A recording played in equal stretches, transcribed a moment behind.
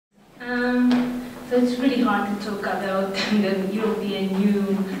So it's really hard to talk about the European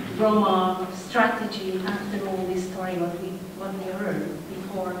new Roma strategy after all this story what we heard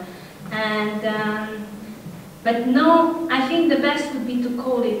before. And but no, I think the best would be to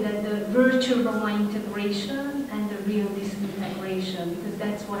call it the virtual Roma integration and the real disintegration, because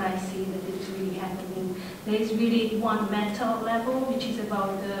that's what I see that it's really happening. There is really one meta level, which is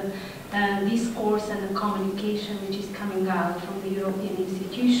about the discourse and the communication which is coming out from the European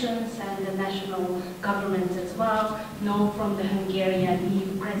institutions and the national governments as well, known from the Hungarian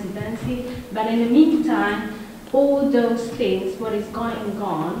EU presidency. But in the meantime, all those things, what is going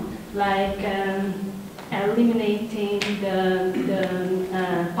on, like eliminating the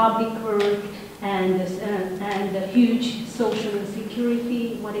public work and the huge social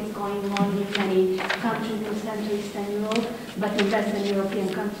insecurity, what is going on in many countries in Central Eastern Europe, but in Western European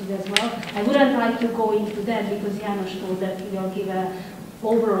countries as well. I wouldn't like to go into that because János told that he will give an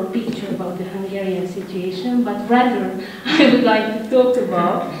overall picture about the Hungarian situation, but rather I would like to talk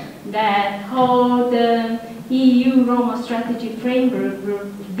about that how the EU Roma strategy framework will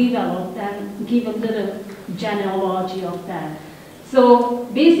develop and give a little genealogy of that. So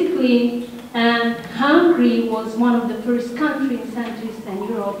basically, Hungary was one of the first countries in Central Eastern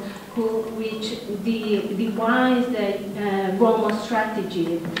Europe which devised the Roma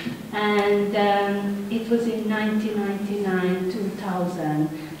strategy, and it was in 1999-2000.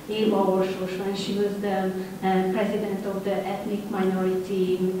 Éva Orsos, when she was the president of the ethnic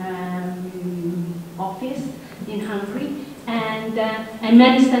minority office in Hungary, and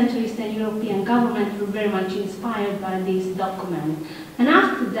many Central Eastern European governments were very much inspired by this document. And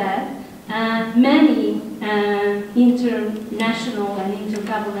after that, many international and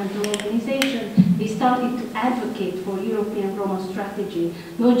intergovernmental organizations, they started to advocate for European Roma strategy,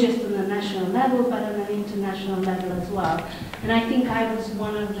 not just on a national level, but on an international level as well. And I think I was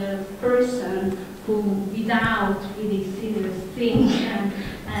one of the persons who, without really serious think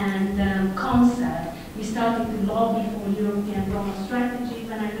and concept, we started to lobby for European Roma strategy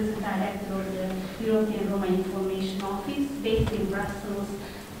when I was a director of the European Roma Information Office based in Brussels.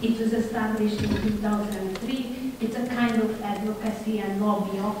 It was established in 2003. It's a kind of advocacy and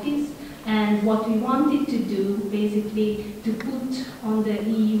lobby office. And what we wanted to do, basically, to put on the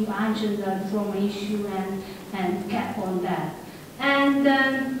EU agenda the Roma issue and cap on that. And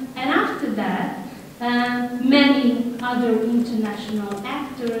after that, many other international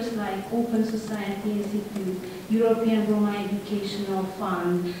actors like Open Society Institute, European Roma Educational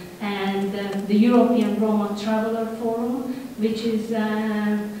Fund, and the European Roma Traveller Forum, which is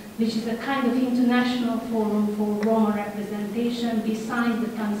a kind of international forum for Roma representation besides the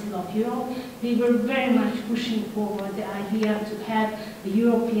Council of Europe. We were very much pushing forward the idea to have the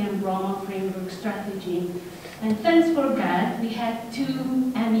European Roma framework strategy. And thanks for God, we had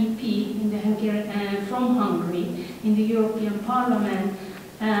two MEP in the from Hungary in the European Parliament,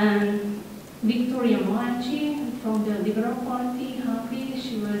 Victoria Moacsi from the Liberal Party, Hungary.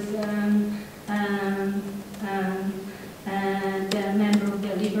 She was the member of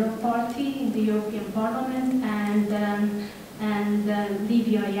the Liberal Party in the European Parliament, and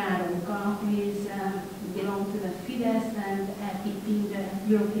Lívia Járóka, who belongs to the Fidesz and MEP in the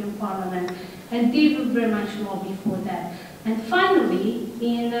European Parliament. And they will very much lobby for that. And finally,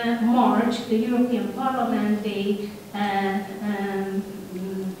 in March, the European Parliament, they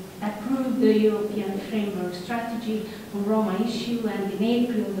approved the European Framework Strategy on Roma issue, and in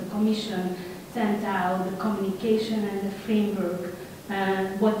April, the Commission sent out the communication and the framework,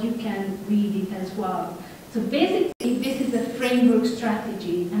 what you can read it as well. So basically, this is a framework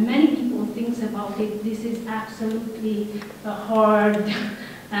strategy, and many people think about it, this is absolutely a hard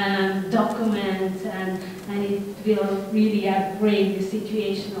document, and it will really break the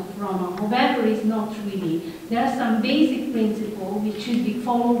situation of Roma. However, it's not really. There are some basic principles which should be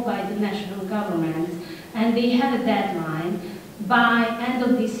followed by the national governments, and they have a deadline. By end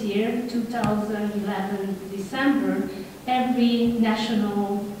of this year, 2011 December, every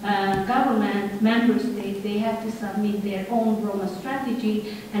national government, member state, they have to submit their own Roma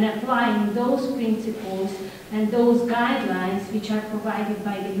strategy and applying those principles and those guidelines which are provided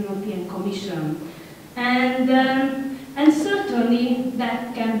by the European Commission. And certainly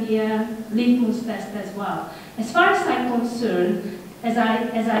that can be a litmus test as well. As far as I'm concerned, as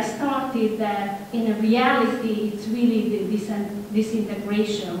I started that in reality, it's really the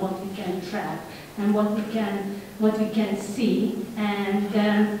disintegration, what we can track and what we can see,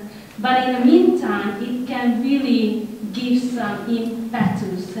 but in the meantime, it can really give some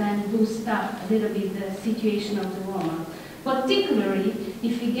impetus and boost up a little bit the situation of the Roma. Particularly,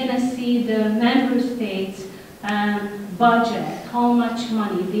 if we're going to see the member states' budget, how much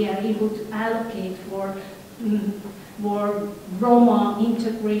money they are able to allocate for Roma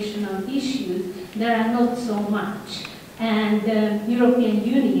integrational issues, there are not so much. And the European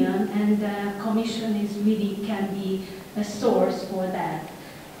Union and the Commission can be a source for that.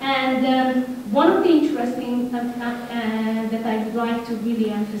 And one of the interesting that I would like to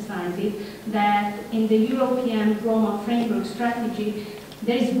really emphasize is that in the European Roma Framework Strategy,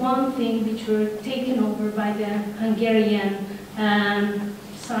 there is one thing which were taken over by the Hungarian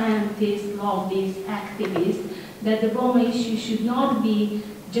scientists, lobbyists, activists, that the Roma issue should not be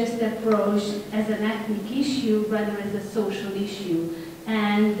just approached as an ethnic issue, rather as a social issue.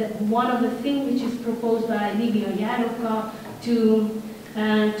 And one of the things which is proposed by Livia Járóka to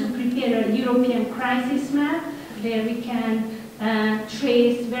prepare a European crisis map, where we can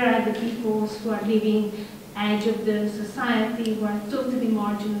trace where are the peoples who are living edge of the society, who are totally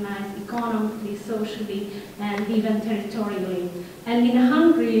marginalized economically, socially, and even territorially. And in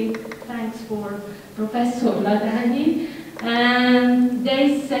Hungary, thanks for Professor Ladányi, there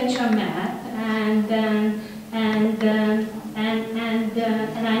is such a map, and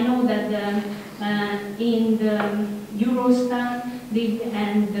I know that in the Eurostat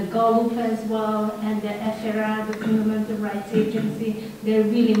and the Gallup as well, and the FRA, the Fundamental Rights Agency, they're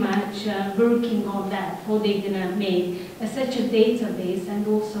really much working on that, how they're going to make such a database, and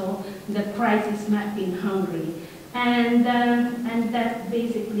also the crisis map in Hungary. And that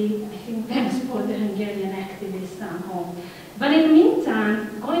basically, I think, thanks for the Hungarian activists somehow. But in the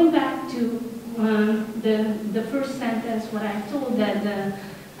meantime, going back to the first sentence, what I told, that the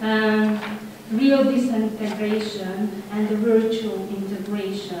real disintegration and the virtual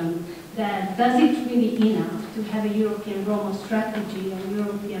integration, that does it really enough to have a European Roma strategy and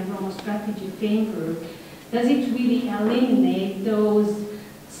European Roma strategy framework? Does it really eliminate those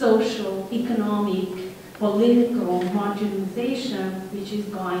social, economic, political marginalization which is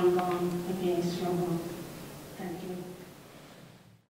going on against Roma?